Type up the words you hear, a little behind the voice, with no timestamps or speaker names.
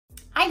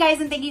Hi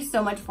guys, and thank you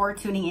so much for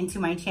tuning into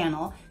my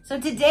channel.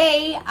 So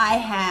today I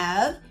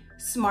have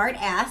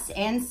Smartass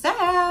and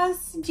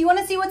Sass. Do you want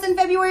to see what's in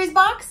February's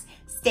box?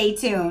 Stay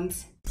tuned.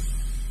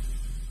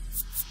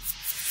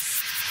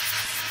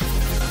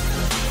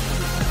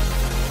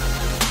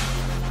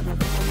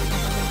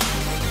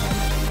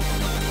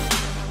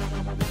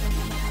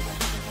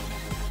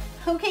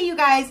 Okay, you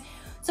guys,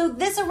 so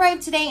this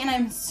arrived today and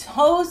I'm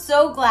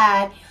so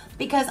glad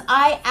because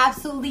I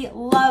absolutely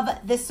love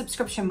this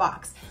subscription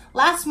box.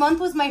 Last month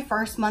was my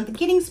first month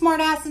getting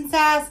Smartass and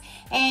Sass,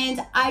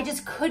 and I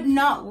just could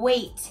not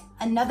wait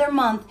another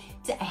month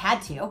I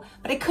had to,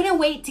 but I couldn't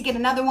wait to get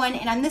another one.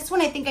 And on this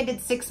one, I think I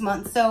did 6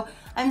 months. So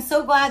I'm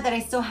so glad that I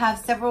still have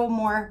several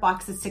more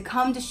boxes to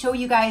come to show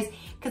you guys,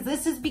 because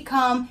this has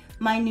become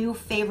my new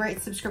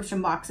favorite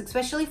subscription box,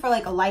 especially for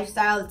like a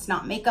lifestyle. It's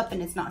not makeup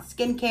and it's not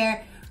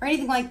skincare or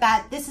anything like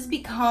that. This has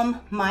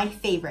become my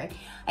favorite.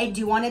 I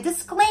do want a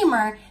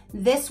disclaimer.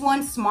 This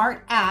one,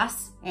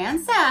 Smartass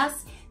and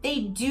Sass,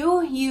 they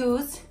do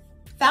use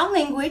foul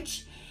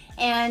language,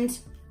 and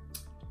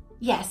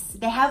yes,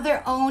 they have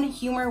their own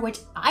humor, which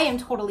I am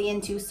totally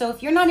into. So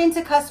if you're not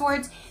into cuss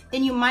words,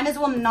 then you might as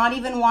well not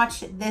even watch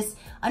this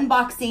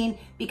unboxing,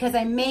 because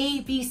I may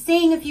be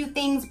saying a few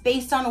things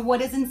based on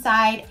what is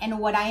inside and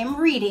what I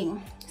am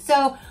reading.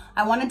 So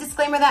I want to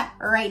disclaimer that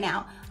right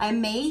now. I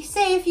may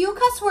say a few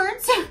cuss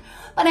words,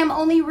 but I'm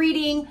only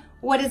reading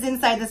what is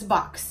inside this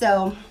box.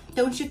 So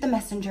don't shoot the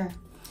messenger.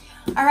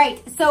 All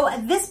right, so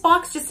this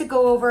box, just to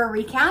go over a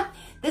recap,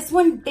 this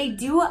one, they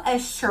do a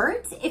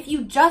shirt. If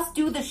you just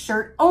do the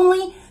shirt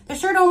only is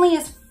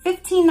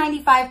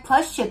 $15.95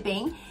 plus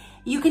shipping.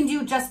 You can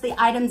do just the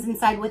items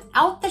inside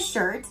without the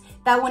shirt.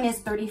 That one is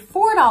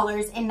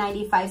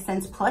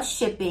 $34.95 plus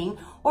shipping.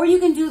 Or you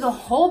can do the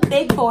whole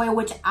big boy,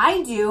 which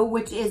I do,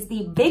 which is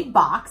the big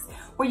box,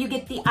 where you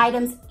get the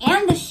items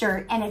and the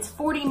shirt, and it's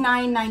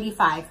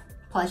 $49.95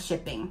 plus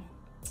shipping.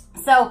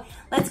 So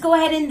let's go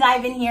ahead and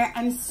dive in here.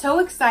 I'm so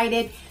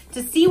excited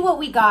to see what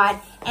we got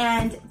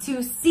and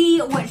to see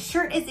what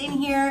shirt is in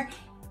here.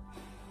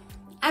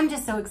 I'm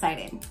just so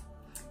excited.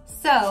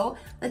 So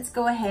let's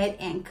go ahead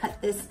and cut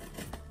this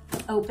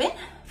open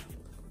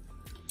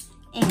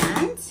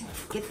and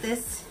get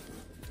this.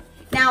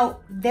 Now,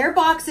 their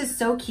box is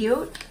so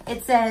cute.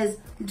 It says,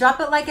 drop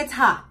it like it's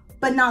hot,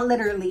 but not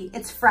literally,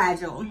 it's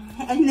fragile.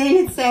 And then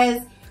it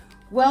says,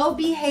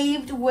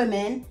 well-behaved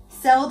women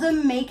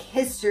seldom make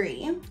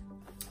history.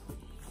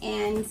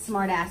 And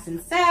Smartass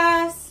and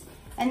Sass.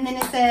 And then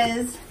it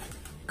says,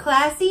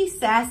 classy,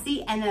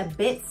 sassy, and a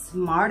bit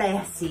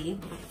smartassy.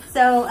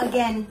 So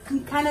again, you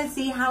can kind of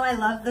see how I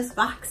love this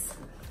box.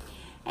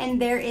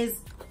 And there's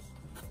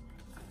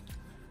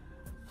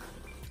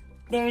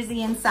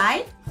the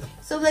inside.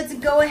 So let's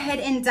go ahead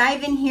and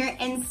dive in here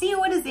and see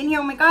what is in here.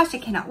 Oh my gosh, I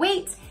cannot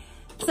wait.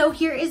 So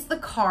here is the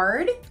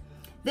card.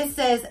 This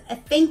says,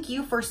 thank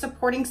you for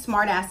supporting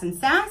Smartass and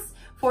Sass,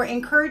 for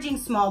encouraging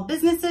small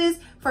businesses,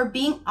 for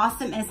being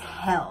awesome as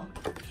hell.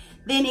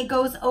 Then it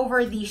goes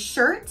over the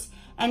shirt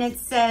and it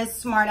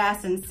says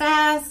Smartass and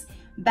Sass,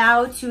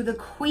 bow to the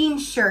queen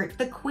shirt.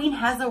 The queen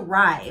has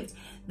arrived.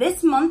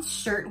 This month's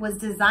shirt was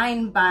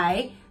designed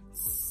by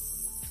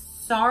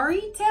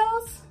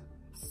Sarytales,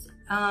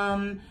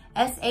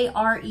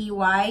 S-A-R-E-Y-T-A-L-E-S,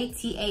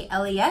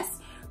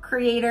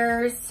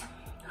 creators,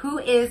 who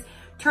is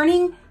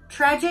turning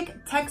tragic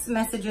text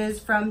messages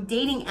from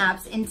dating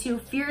apps into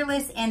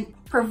fearless and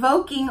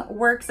provoking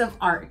works of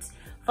art.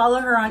 Follow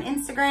her on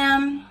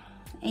Instagram,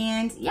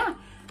 and yeah,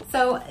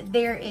 so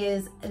there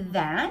is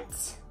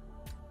that.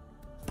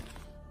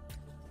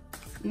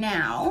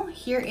 Now,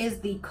 here is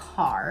the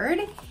card,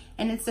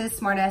 and it says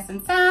Smartass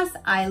and Sass,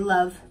 I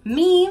love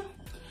me.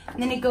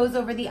 And then it goes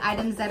over the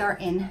items that are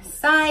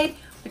inside,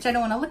 which I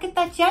don't want to look at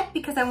that yet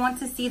because I want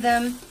to see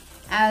them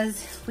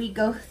as we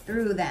go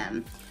through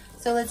them.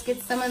 So let's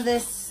get some of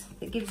this.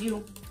 It gives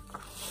you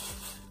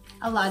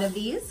a lot of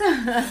these.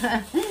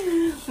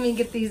 Let me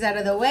get these out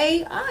of the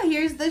way. Ah,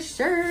 here's the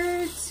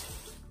shirt.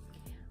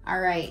 All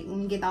right, let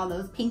me get all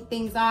those pink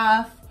things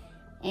off.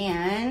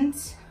 And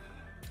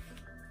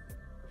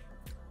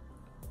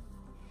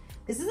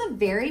this is a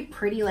very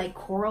pretty, like,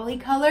 corally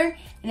color,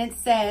 and it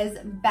says,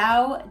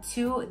 bow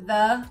to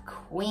the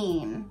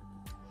queen.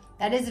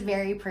 That is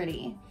very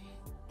pretty.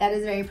 That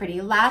is very pretty.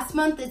 Last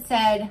month it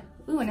said,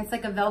 ooh, and it's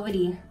like a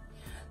velvety.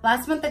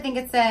 Last month, I think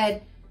it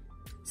said,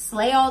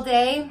 slay all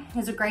day.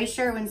 There's a gray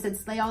shirt when it said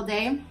slay all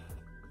day,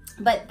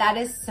 but that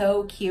is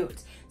so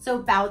cute.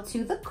 So bow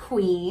to the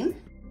queen.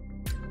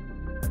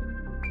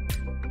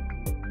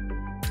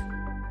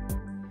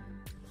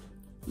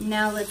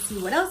 Now let's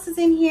see what else is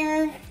in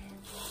here.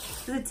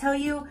 Does it tell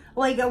you?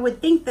 Well, like, I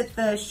would think that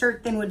the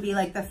shirt then would be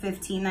like the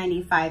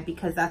 $15.95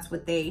 because that's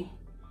what they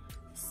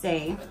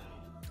say.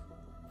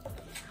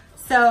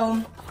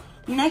 So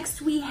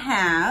next we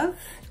have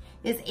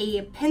is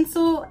a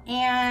pencil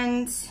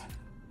and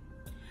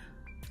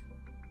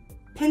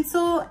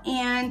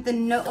the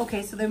note.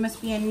 Okay, so there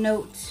must be a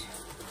note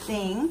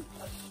thing.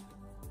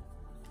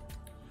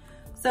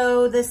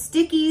 So the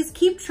stickies,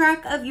 keep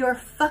track of your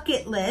fuck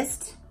it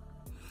list.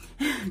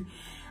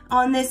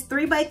 on this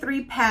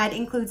 3x3 pad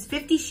includes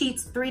 50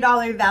 sheets,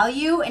 $3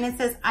 value, and it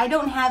says, I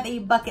don't have a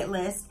bucket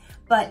list,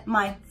 but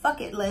my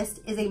bucket list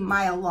is a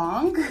mile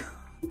long.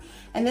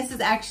 And this is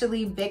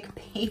actually Bic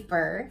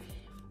paper.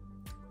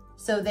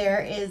 So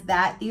there is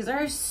that. These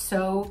are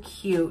so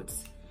cute.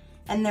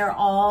 And they're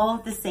all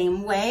the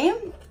same way.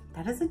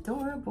 That is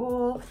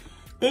adorable.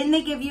 Then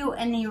they give you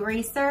an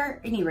eraser,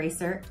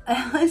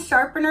 a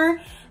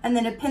sharpener, and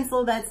then a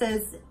pencil that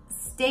says,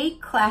 stay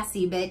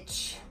classy,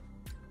 bitch.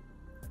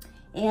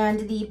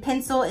 And the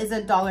pencil is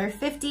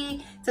 $1.50.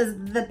 It says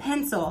the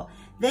pencil.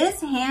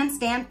 This hand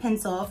stamped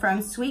pencil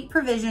from Sweet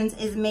Provisions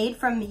is made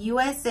from the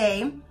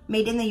USA,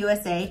 made in the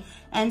USA,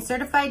 and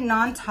certified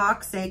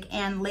non-toxic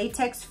and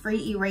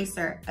latex-free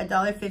eraser,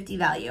 $1.50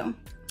 value.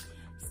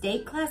 Stay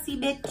classy,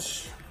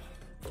 bitch.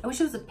 I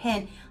wish it was a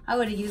pen. I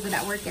would have used it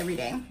at work every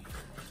day.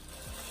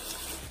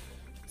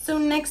 So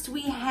next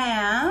we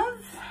have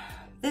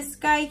this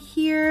guy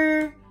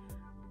here.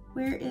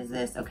 Where is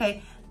this?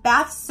 Okay.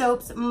 Bath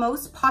Soaps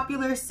Most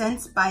Popular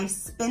Scents by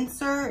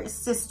Spencer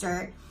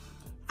Sister.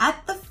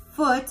 At the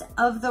foot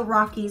of the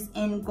Rockies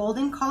in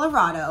Golden,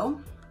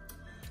 Colorado,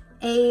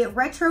 a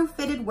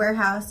retrofitted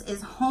warehouse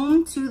is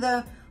home to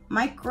the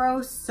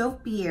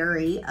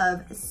microsoapiary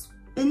of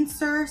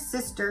Spencer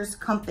Sisters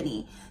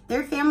Company.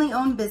 Their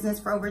family-owned business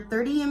for over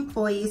 30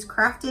 employees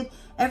crafted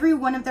every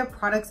one of their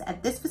products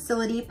at this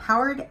facility,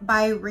 powered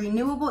by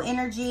renewable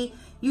energy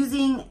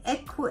using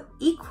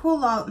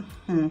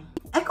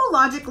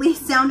ecologically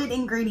sounded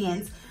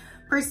ingredients,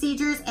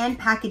 procedures, and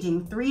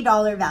packaging,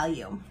 $3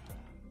 value.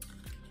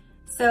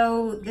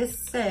 So this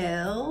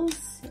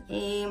sells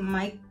a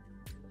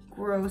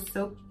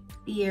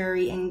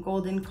microsoapiary in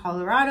Golden,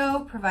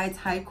 Colorado, provides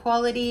high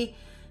quality,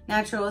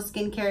 natural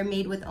skincare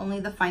made with only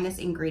the finest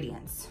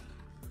ingredients.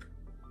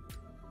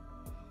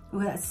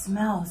 Ooh, that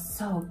smells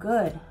so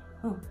good.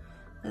 Ooh,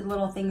 the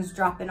little things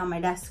dropping on my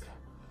desk.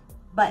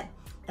 But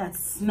that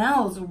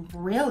smells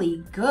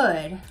really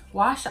good.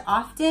 Wash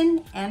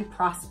often and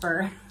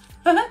prosper.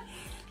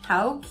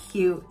 How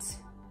cute.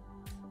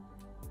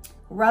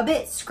 Rub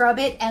it, scrub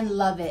it, and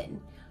love it.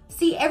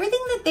 See, everything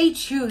that they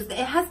choose, it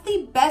has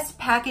the best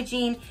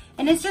packaging,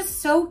 and it's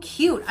just so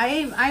cute.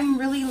 I'm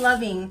really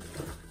loving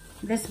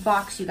this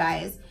box, you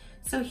guys.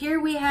 So here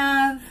we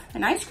have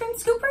an ice cream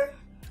scooper.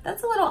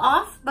 That's a little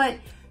off, but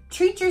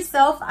treat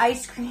yourself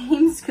ice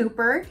cream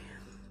scooper.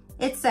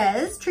 It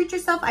says, treat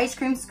yourself ice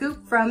cream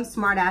scoop from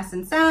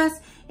Smartass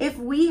Sass. If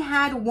we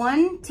had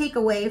one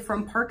takeaway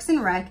from Parks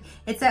and Rec,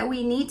 it's that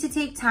we need to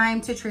take time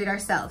to treat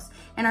ourselves.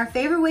 And our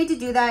favorite way to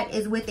do that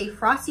is with a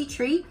frosty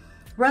treat.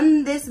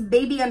 Run this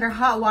baby under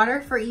hot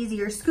water for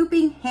easier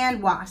scooping,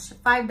 hand wash,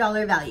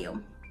 $5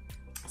 value.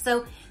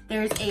 So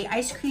there's a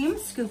ice cream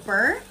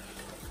scooper.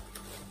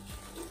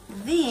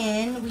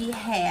 Then we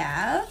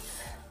have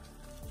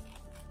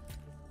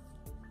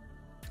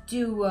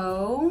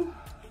Duo,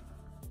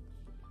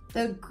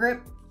 the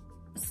grip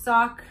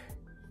sock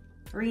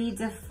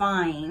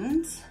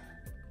redefined.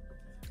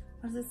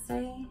 What does it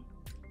say?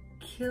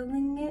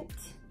 Killing it?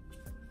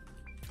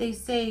 They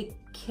say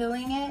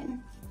killing it.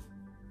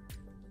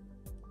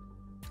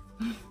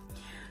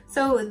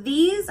 So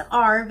these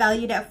are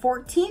valued at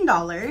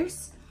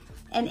 $14,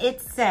 and it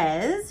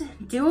says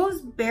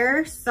Duo's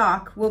bare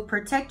sock will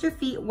protect your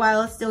feet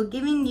while still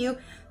giving you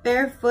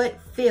barefoot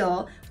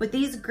feel. With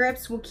these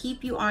grips will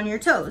keep you on your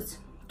toes.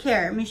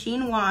 Care,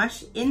 machine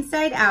wash,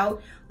 inside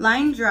out,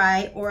 line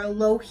dry, or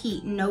low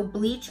heat, no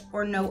bleach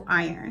or no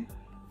iron.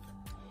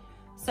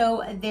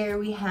 So there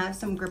we have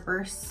some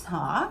gripper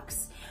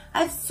socks.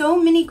 I have so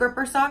many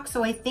gripper socks,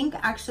 so I think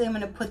actually I'm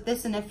gonna put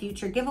this in a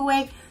future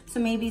giveaway. So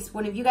maybe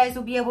one of you guys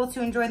will be able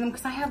to enjoy them,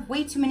 because I have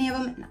way too many of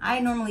them, and I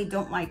normally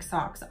don't like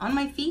socks on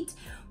my feet,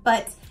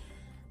 but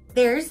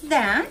there's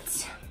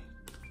that.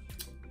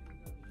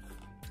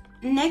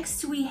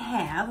 Next we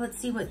have, let's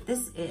see what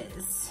this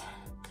is.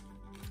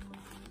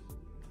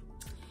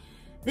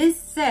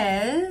 This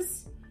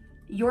says,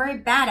 you're a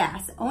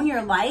badass, own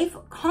your life,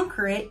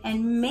 conquer it,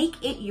 and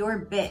make it your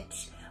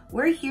bitch.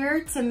 We're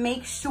here to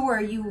make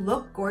sure you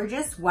look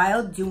gorgeous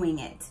while doing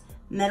it.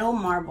 Metal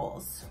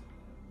marbles.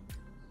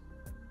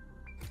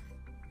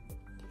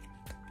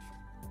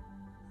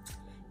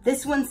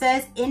 This one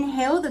says,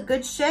 inhale the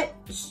good shit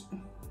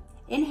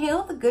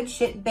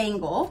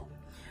bangle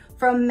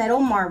from Metal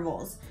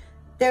Marvels.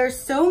 There's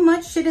so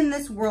much shit in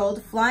this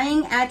world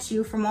flying at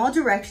you from all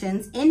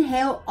directions.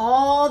 Inhale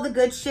all the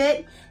good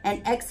shit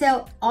and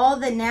exhale all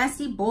the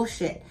nasty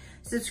bullshit.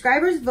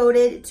 Subscribers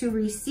voted to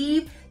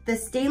receive the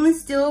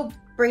stainless steel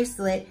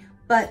bracelet,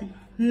 but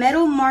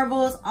Metal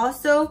Marvels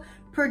also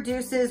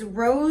produces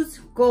rose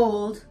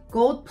gold,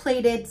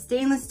 gold-plated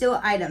stainless steel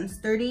items,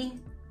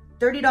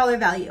 $30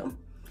 value.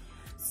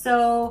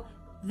 So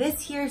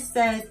this here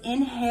says,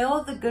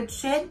 inhale the good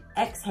shit,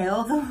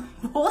 exhale the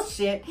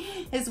bullshit,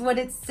 is what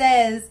it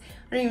says.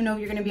 I don't even know if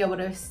you're gonna be able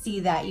to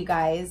see that, you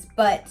guys,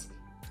 but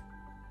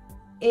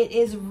it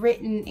is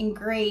written,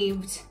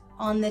 engraved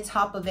on the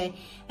top of it.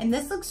 And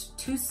this looks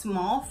too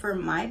small for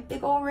my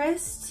big ol'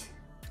 wrist.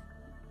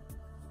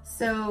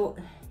 So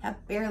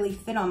that barely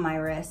fit on my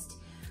wrist.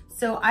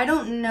 So I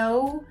don't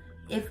know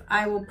if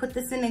I will put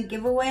this in a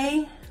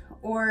giveaway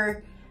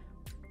or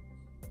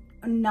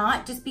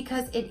not, just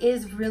because it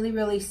is really,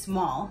 really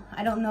small.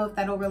 I don't know if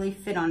that'll really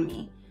fit on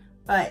me,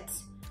 but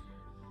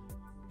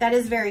that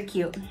is very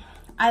cute.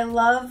 I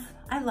love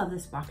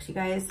this box, you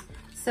guys.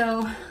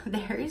 So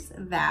there's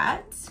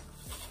that.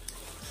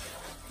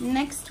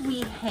 Next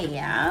we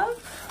have,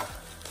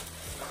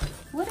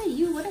 what are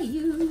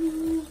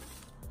you?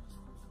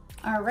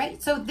 All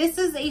right, so this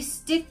is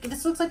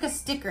this looks like a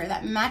sticker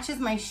that matches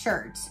my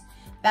shirt.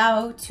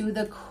 Bow to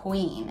the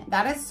Queen.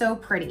 That is so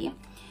pretty.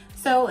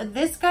 So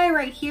this guy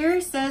right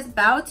here says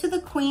Bow to the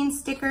Queen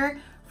sticker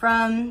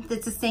from,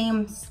 it's the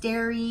same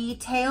Starry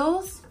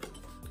Tales.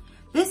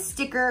 This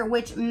sticker,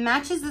 which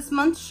matches this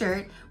month's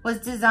shirt, was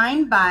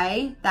designed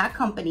by that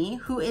company,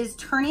 who is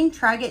turning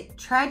tragic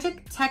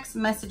text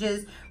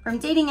messages from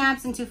dating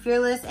apps into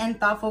fearless and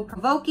thoughtful,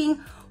 provoking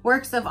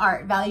works of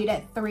art valued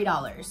at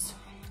 $3.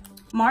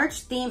 March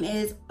theme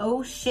is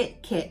Oh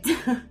Shit Kit.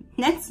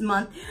 Next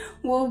month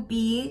we'll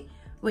be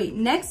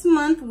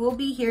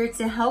here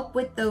to help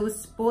with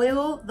those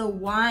spoiled the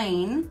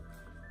wine,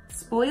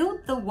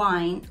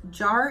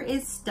 jar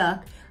is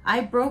stuck,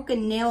 I broke a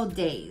nail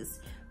days.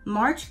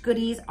 March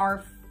goodies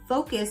are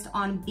focused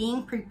on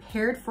being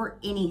prepared for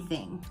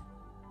anything.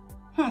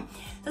 So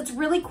it's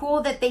really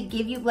cool that they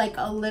give you like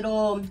a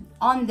little,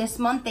 on this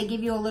month, they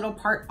give you a little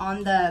part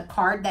on the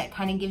card that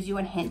kind of gives you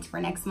a hint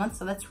for next month.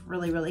 So that's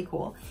really, really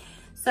cool.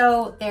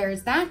 So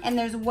there's that. And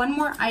there's one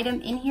more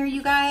item in here,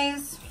 you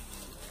guys.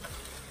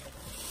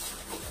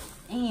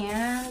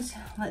 And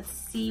let's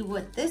see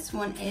what this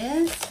one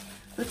is.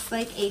 Looks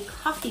like a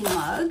coffee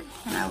mug,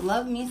 and I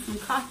love me some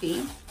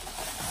coffee.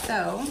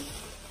 So,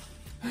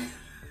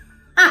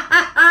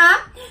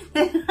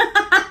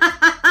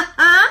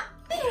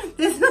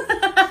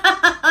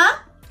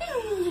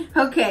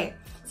 okay,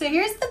 so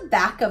here's the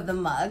back of the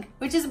mug,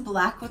 which is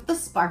black with the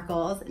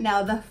sparkles.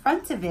 Now the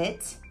front of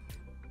it,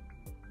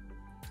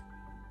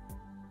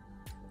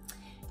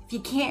 if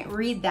you can't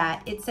read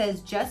that, it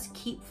says just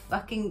keep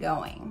fucking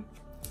going.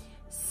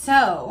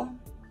 So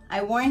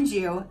I warned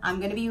you, I'm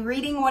gonna be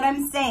reading what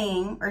I'm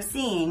saying or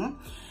seeing.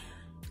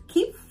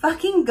 Keep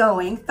fucking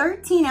going,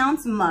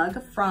 13-ounce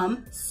mug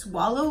from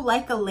Swallow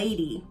Like a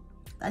Lady.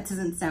 That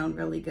doesn't sound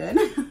really good.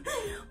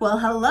 Well,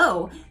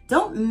 hello,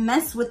 don't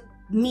mess with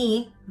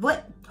me.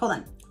 What, hold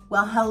on.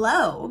 Well,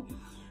 hello,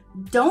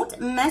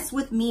 don't mess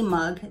with me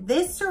mug.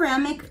 This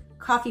ceramic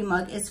coffee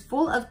mug is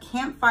full of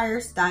campfire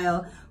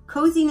style,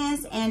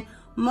 coziness, and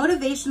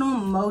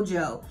motivational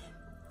mojo.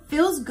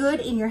 Feels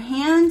good in your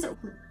hand.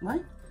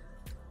 What?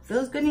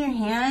 Feels good in your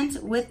hand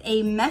with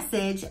a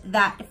message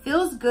that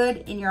feels good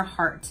in your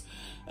heart.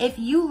 If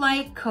you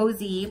like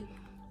cozy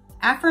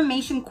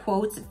affirmation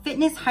quotes,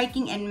 fitness,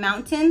 hiking, and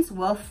mountains,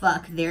 well,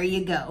 fuck, there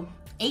you go.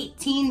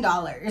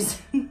 $18.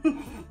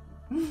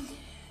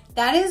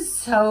 That is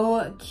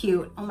so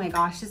cute. Oh my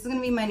gosh, this is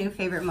gonna be my new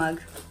favorite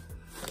mug.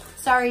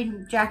 Sorry,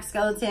 Jack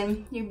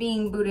Skeleton, you're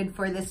being booted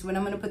for this one.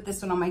 I'm gonna put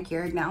this one on my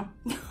Keurig now.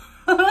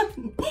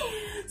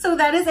 So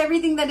that is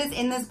everything that is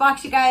in this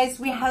box, you guys.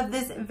 We have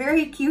this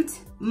very cute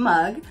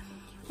mug.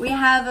 We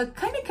have a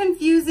kind of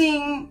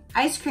confusing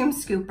ice cream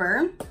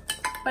scooper,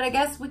 but I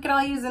guess we could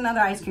all use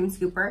another ice cream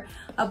scooper.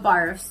 A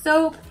bar of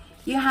soap.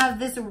 You have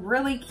this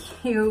really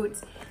cute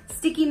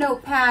sticky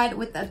notepad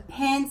with a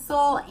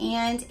pencil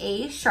and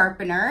a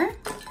sharpener.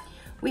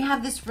 We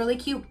have this really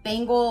cute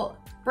bangle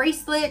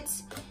bracelet,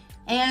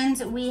 and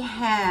we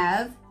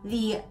have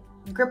the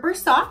gripper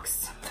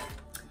socks.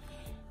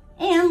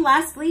 And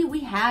lastly,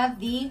 we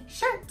have the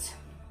shirt.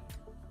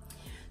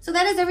 So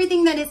that is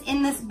everything that is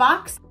in this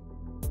box.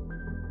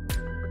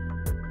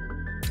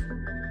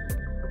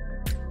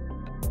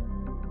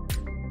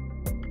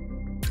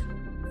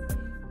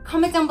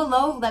 Comment down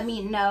below, let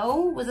me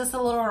know. Was this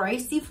a little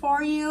racy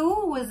for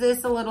you? Was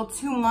this a little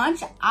too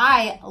much?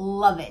 I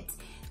love it.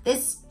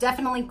 This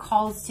definitely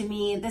calls to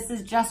me. This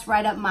is just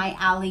right up my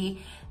alley.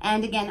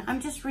 And again,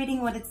 I'm just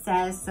reading what it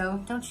says,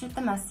 so don't shoot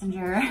the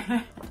messenger.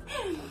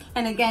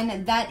 And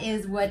again, that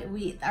is what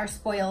our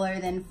spoiler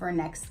then for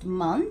next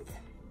month.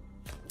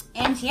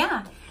 And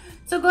yeah,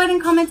 so go ahead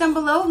and comment down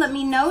below. Let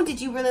me know,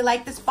 did you really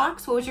like this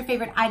box? What was your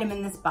favorite item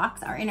in this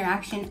box? Our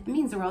interaction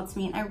means the world to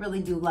me, and I really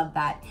do love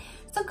that.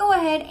 So go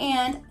ahead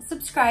and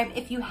subscribe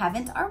if you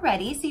haven't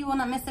already, so you will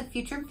not miss a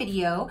future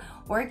video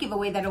or a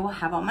giveaway that I will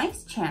have on my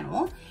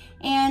channel.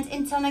 And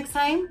until next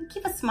time,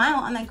 keep a smile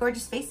on that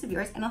gorgeous face of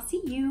yours, and I'll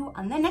see you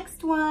on the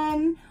next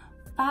one.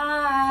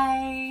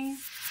 Bye.